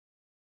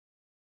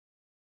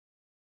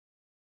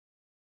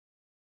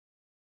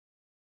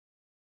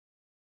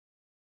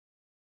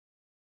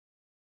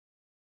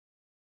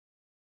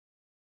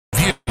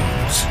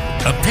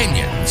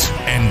opinions,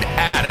 and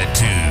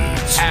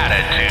attitudes.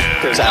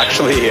 There's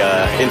actually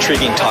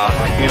intriguing talk.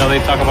 You know, they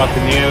talk about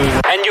the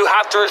news. And you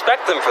have to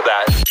respect them for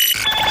that.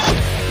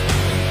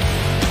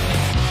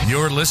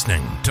 You're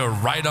listening to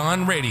Right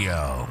On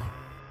Radio.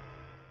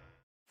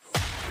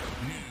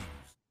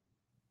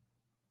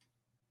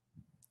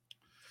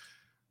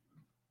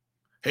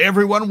 Hey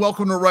everyone,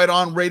 welcome to Right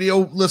On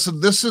Radio. Listen,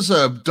 this is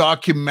a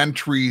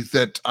documentary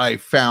that I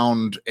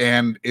found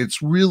and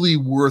it's really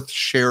worth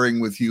sharing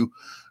with you,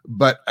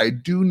 but I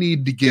do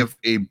need to give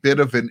a bit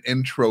of an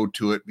intro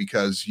to it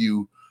because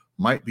you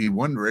might be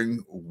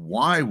wondering,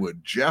 why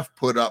would Jeff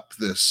put up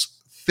this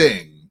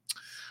thing?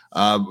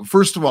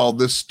 First of all,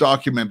 this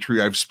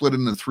documentary I've split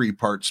into 3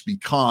 parts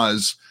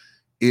because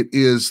it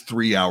is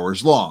 3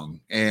 hours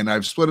long, and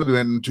I've split it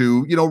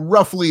into,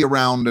 roughly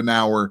around an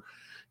hour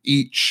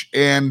each,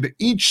 and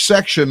each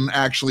section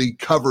actually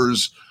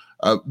covers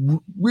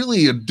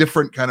really a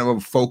different kind of a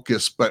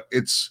focus, but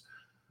it's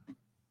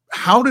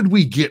how did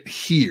we get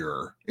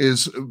here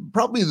is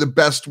probably the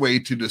best way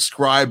to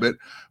describe it,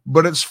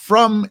 but it's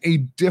from a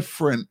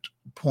different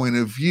point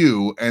of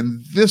view,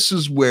 and this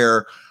is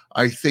where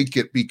I think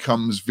it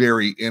becomes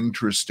very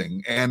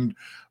interesting. And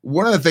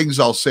one of the things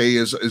I'll say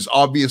is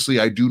obviously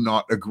I do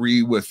not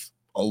agree with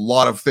a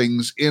lot of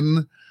things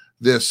in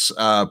this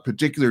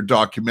particular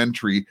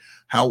documentary.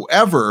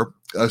 However,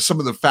 some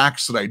of the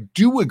facts that I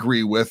do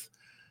agree with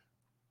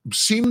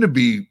seem to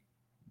be,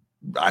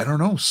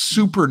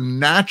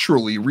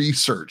 supernaturally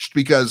researched,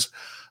 because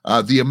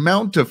the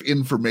amount of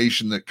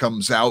information that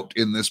comes out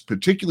in this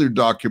particular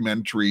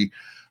documentary,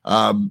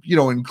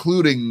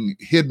 including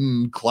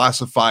hidden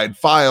classified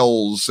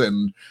files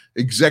and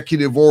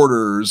executive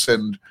orders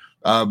and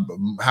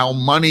how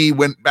money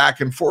went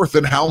back and forth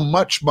and how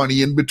much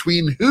money in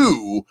between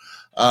who,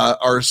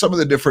 are some of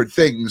the different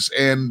things.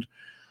 And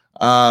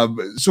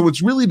so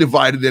it's really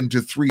divided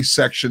into 3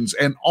 sections,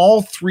 and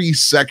all 3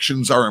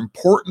 sections are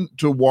important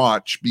to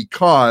watch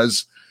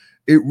because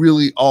it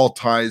really all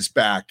ties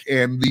back.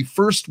 And the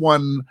first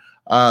one,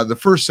 the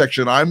first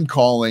section I'm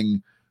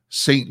calling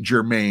Saint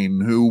Germain,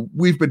 who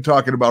we've been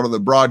talking about on the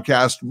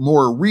broadcast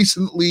more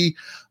recently.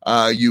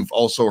 You've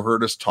also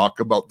heard us talk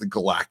about the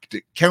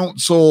Galactic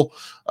Council,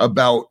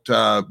 about,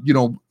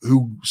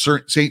 who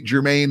Saint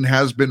Germain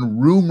has been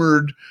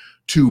rumored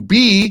to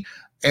be.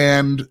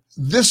 And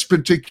this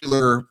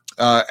particular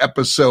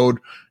episode,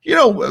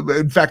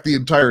 in fact, the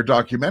entire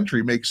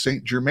documentary makes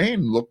Saint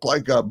Germain look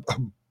like a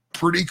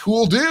pretty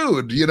cool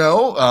dude,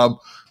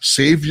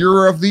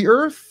 savior of the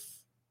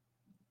earth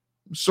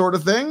sort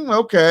of thing.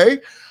 Okay.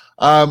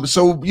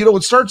 So,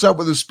 it starts out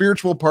with a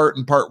spiritual part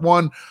in part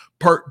 1.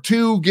 Part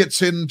 2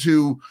 gets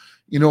into,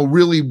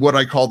 really what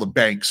I call the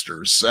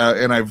banksters.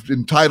 And I've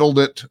entitled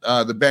it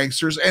The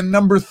Banksters. And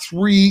number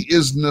 3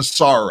 is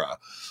NESARA.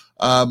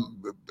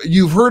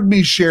 You've heard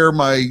me share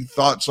my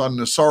thoughts on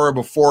NESARA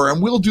before,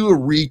 and we'll do a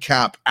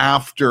recap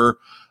after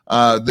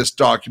this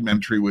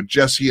documentary with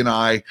Jesse and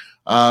I.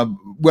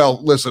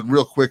 Well, listen,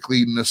 real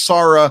quickly,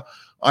 NESARA,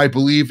 I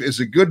believe, is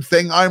a good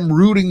thing. I'm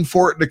rooting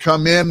for it to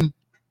come in,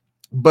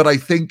 but I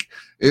think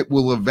it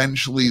will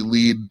eventually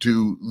lead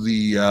to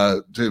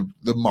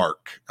the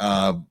mark,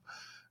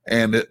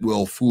 and it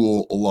will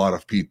fool a lot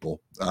of people.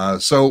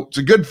 So it's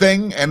a good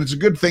thing, and it's a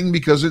good thing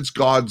because it's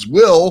God's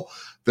will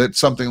that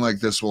something like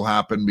this will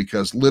happen,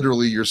 because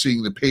literally you're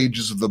seeing the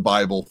pages of the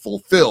Bible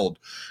fulfilled.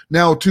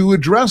 Now, to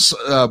address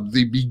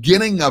the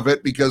beginning of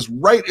it, because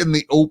right in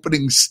the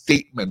opening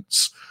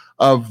statements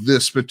of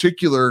this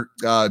particular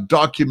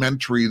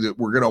documentary that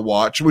we're going to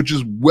watch, which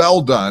is well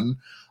done,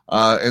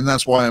 and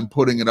that's why I'm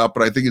putting it up,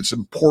 but I think it's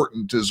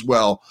important as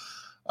well.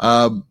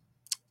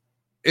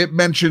 It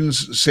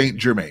mentions Saint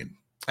Germain,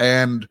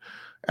 and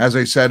as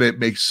I said, it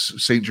makes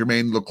Saint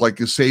Germain look like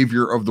a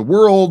savior of the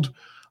world.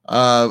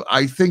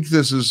 I think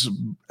this is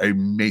a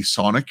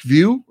Masonic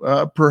view,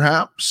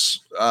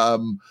 perhaps.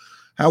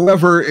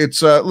 However,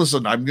 it's,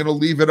 listen, I'm going to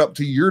leave it up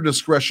to your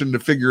discretion to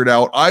figure it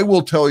out. I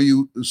will tell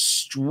you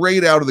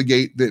straight out of the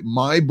gate that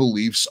my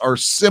beliefs are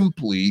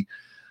simply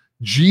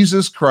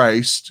Jesus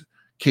Christ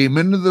came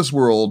into this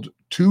world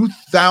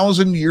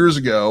 2,000 years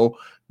ago,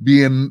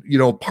 being,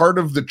 part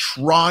of the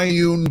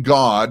triune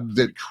God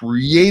that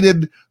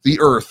created the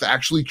earth,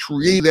 actually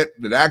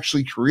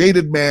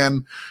created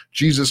man.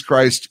 Jesus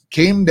Christ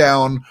came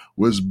down,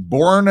 was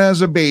born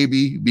as a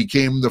baby,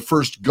 became the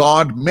first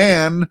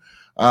God-man,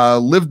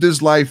 lived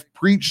his life,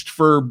 preached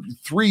for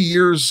 3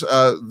 years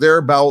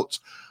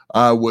thereabouts,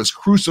 was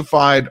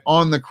crucified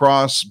on the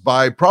cross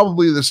by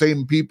probably the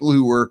same people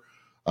who were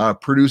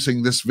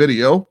producing this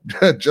video.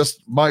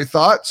 Just my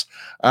thoughts.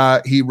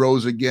 He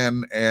rose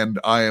again, and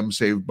I am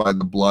saved by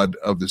the blood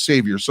of the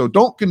Savior. So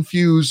don't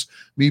confuse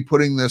me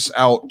putting this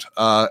out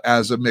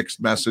as a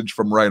mixed message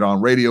from Right On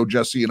Radio.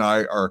 Jesse and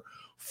I are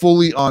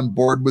fully on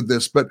board with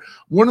this. But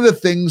one of the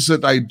things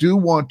that I do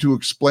want to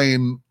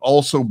explain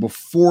also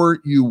before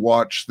you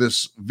watch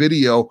this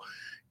video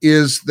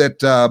is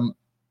that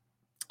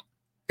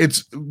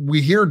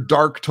we hear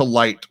dark to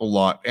light a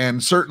lot,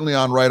 and certainly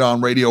on Right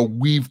On Radio,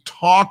 we've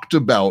talked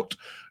about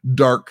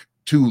dark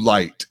to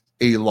light.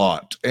 a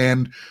lot.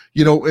 And,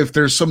 you know, if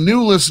there's some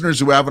new listeners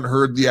who haven't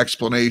heard the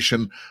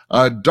explanation,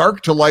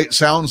 dark to light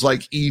sounds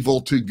like evil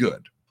to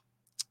good.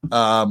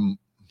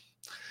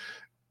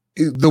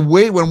 The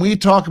way when we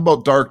talk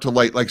about dark to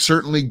light, like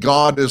certainly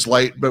God is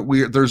light, but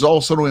there's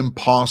also an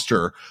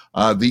imposter.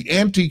 The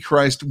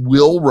Antichrist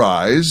will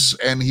rise,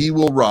 and he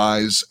will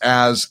rise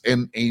as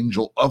an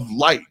angel of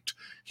light.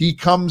 He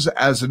comes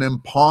as an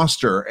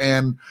imposter.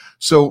 And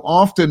so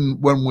often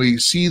when we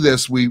see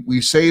this,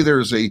 we say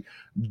there's a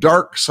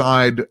dark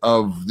side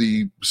of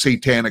the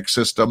satanic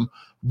system,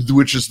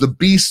 which is the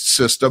beast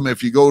system.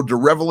 If you go to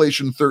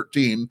Revelation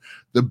 13,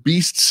 the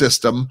beast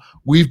system,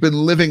 we've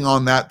been living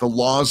on that, the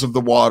laws of the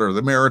water,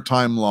 the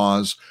maritime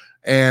laws,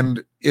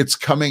 and it's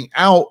coming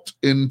out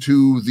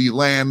into the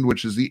land,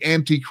 which is the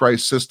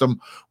Antichrist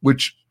system,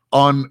 which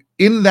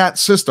in that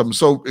system.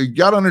 So you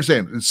got to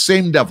understand, it's the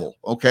same devil,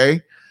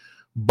 okay?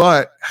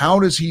 But how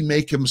does he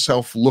make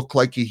himself look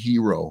like a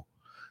hero?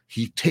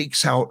 He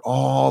takes out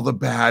all the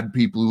bad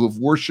people who have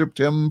worshiped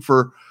him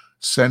for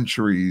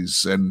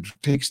centuries and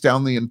takes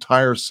down the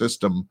entire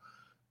system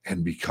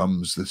and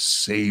becomes the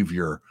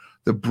savior,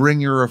 the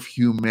bringer of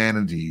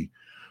humanity,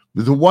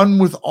 the one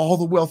with all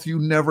the wealth. You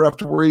never have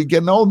to worry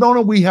again. No,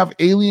 we have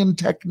alien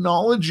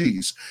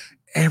technologies.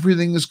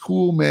 Everything is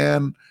cool,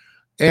 man.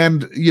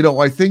 And, you know,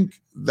 I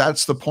think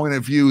that's the point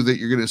of view that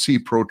you're going to see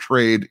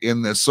portrayed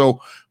in this. So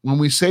when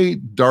we say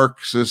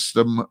dark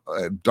system,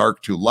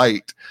 dark to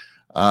light,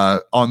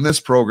 on this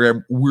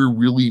program, we're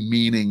really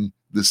meaning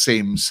the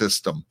same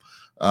system.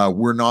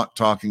 We're not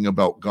talking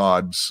about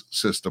God's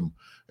system.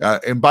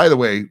 And by the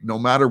way, no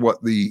matter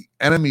what the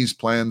enemy's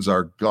plans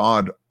are,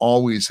 God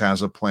always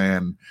has a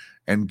plan,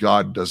 and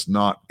God does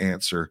not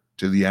answer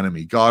to the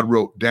enemy. God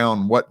wrote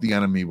down what the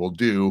enemy will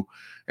do,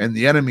 and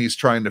the enemy's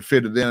trying to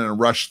fit it in and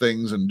rush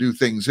things and do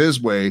things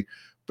his way.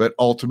 But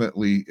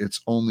ultimately,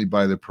 it's only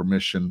by the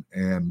permission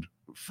and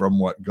from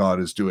what God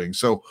is doing.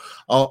 So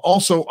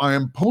also, I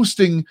am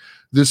posting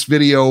this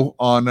video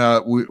on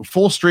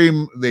full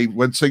stream.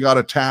 Once they got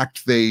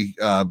attacked, they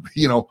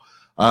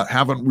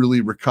haven't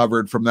really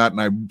recovered from that,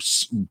 and I'm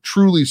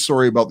truly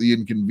sorry about the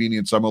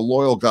inconvenience. I'm a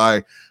loyal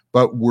guy,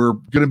 but we're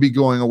going to be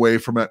going away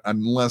from it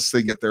unless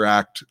they get their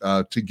act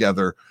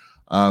together.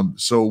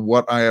 So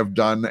what I have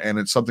done, and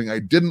it's something I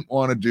didn't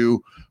want to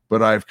do,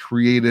 but I've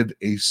created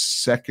a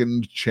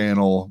second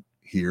channel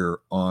here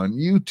on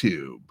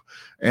YouTube.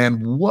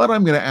 And what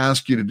I'm going to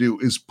ask you to do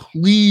is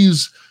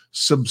please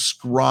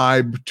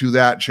subscribe to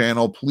that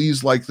channel.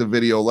 Please like the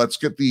video. Let's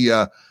get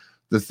the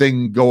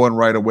thing going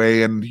right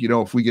away. And, you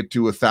know, if we get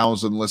to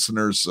 1,000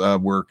 listeners,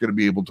 we're going to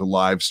be able to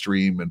live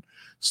stream and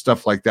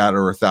stuff like that,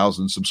 or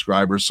 1,000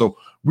 subscribers. So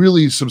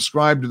really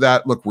subscribe to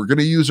that. Look, we're going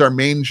to use our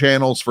main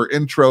channels for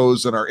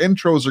intros, and our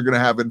intros are going to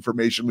have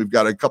information. We've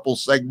got a couple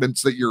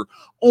segments that you're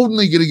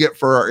only going to get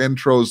for our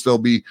intros. They'll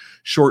be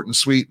short and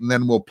sweet, and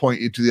then we'll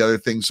point you to the other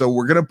things. So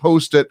we're going to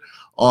post it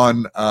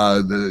on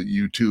the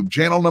YouTube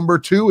channel number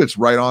 2. It's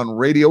Right On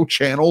Radio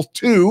Channel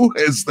 2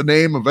 is the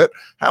name of it.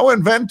 How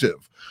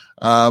inventive.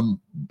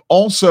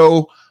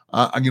 Also,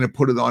 I'm going to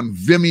put it on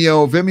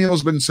Vimeo.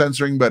 Vimeo's been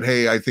censoring, but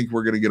hey, I think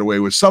we're going to get away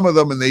with some of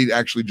them, and they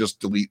actually just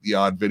delete the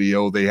odd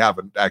video. They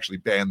haven't actually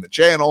banned the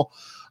channel.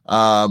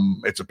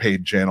 It's a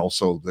paid channel,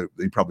 so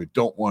they probably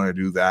don't want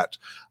to do that.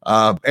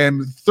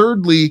 And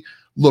thirdly,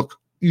 look,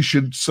 you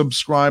should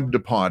subscribe to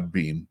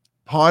Podbean.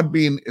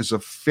 Podbean is a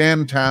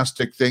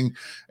fantastic thing,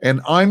 and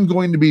I'm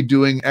going to be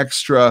doing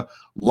extra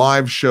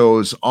live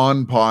shows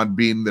on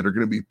Podbean that are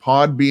going to be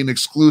Podbean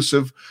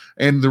exclusive.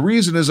 And the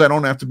reason is I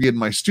don't have to be in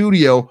my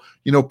studio.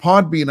 You know,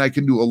 Podbean, I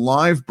can do a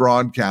live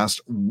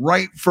broadcast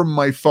right from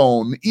my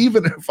phone,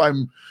 even if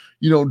I'm,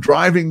 you know,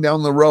 driving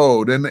down the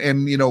road.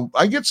 And you know,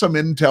 I get some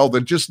intel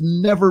that just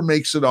never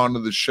makes it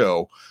onto the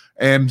show.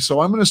 And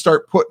so I'm going to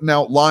start putting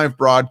out live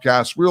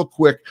broadcasts real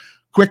quick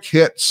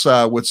hits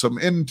with some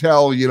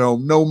intel, you know,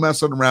 no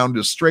messing around,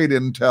 just straight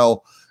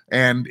intel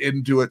and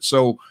into it.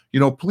 So, you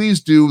know, please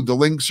do. The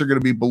links are going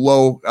to be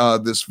below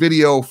this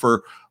video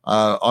for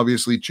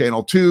obviously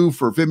channel 2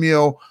 for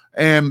Vimeo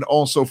and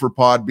also for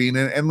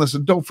Podbean. And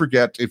listen, don't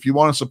forget, if you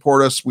want to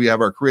support us, we have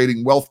our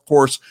Creating Wealth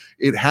course.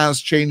 It has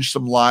changed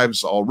some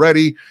lives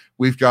already.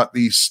 We've got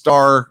the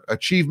STAR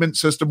achievement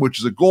system, which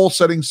is a goal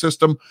setting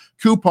system.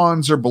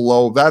 Coupons are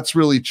below. That's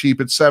really cheap.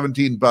 It's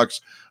 $17.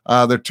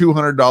 They're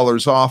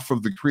 $200 off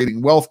of the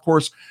Creating Wealth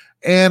course.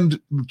 And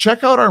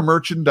check out our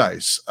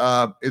merchandise.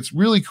 It's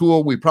really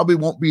cool. We probably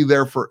won't be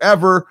there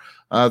forever.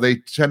 They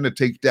tend to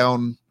take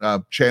down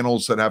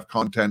channels that have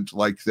content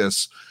like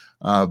this.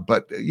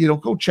 But, you know,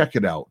 go check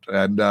it out.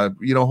 And,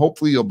 you know,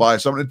 hopefully you'll buy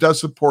something. It does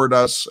support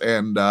us,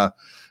 and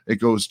it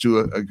goes to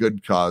a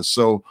good cause.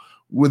 So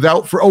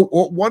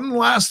one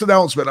last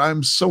announcement.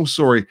 I'm so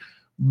sorry.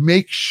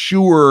 Make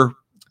sure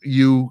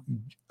you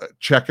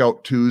check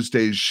out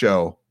Tuesday's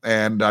show.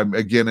 And I'm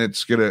going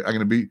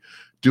to be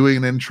doing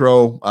an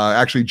intro.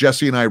 Actually,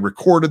 Jesse and I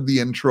recorded the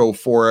intro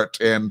for it,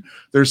 and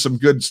there's some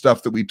good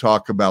stuff that we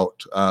talk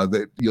about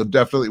that you'll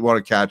definitely want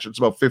to catch. It's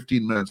about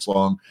 15 minutes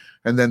long,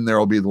 and then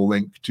there'll be the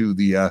link to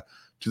the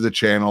to the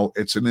channel.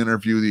 It's an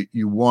interview that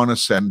you want to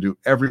send to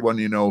everyone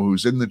you know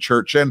who's in the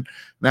church, and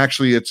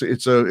actually it's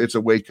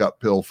a wake-up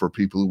pill for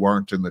people who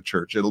aren't in the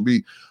church. It'll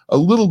be a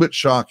little bit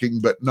shocking,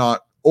 but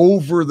not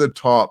over the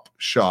top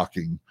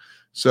shocking.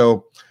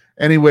 So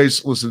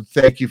anyways, listen,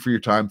 thank you for your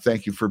time.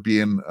 Thank you for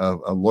being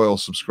a loyal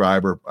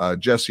subscriber.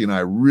 Jesse and I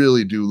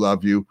really do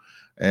love you,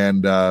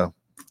 and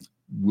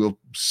we'll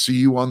see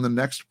you on the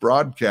next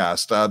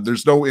broadcast.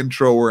 There's no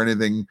intro or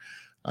anything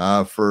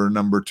for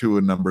number 2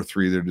 and number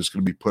 3. They're just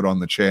going to be put on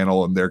the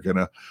channel, and they're going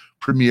to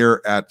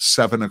premiere at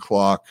 7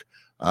 o'clock.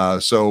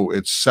 So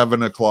it's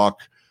 7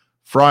 o'clock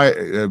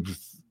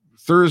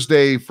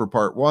Thursday for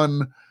part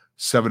 1,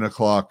 7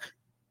 o'clock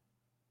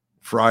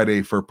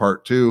Friday for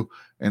part 2,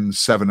 and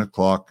 7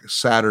 o'clock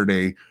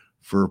Saturday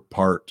for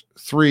part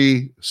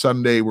 3.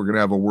 Sunday, we're going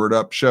to have a Word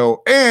Up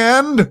show,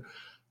 and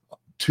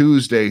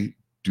Tuesday,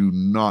 do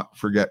not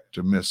forget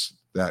to miss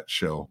that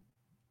show.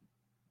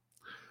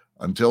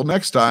 Until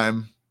next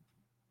time,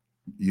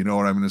 you know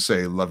what I'm going to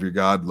say. Love your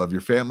God, love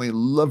your family,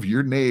 love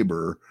your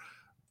neighbor,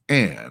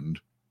 and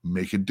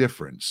make a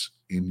difference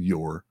in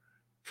your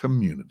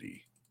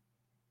community.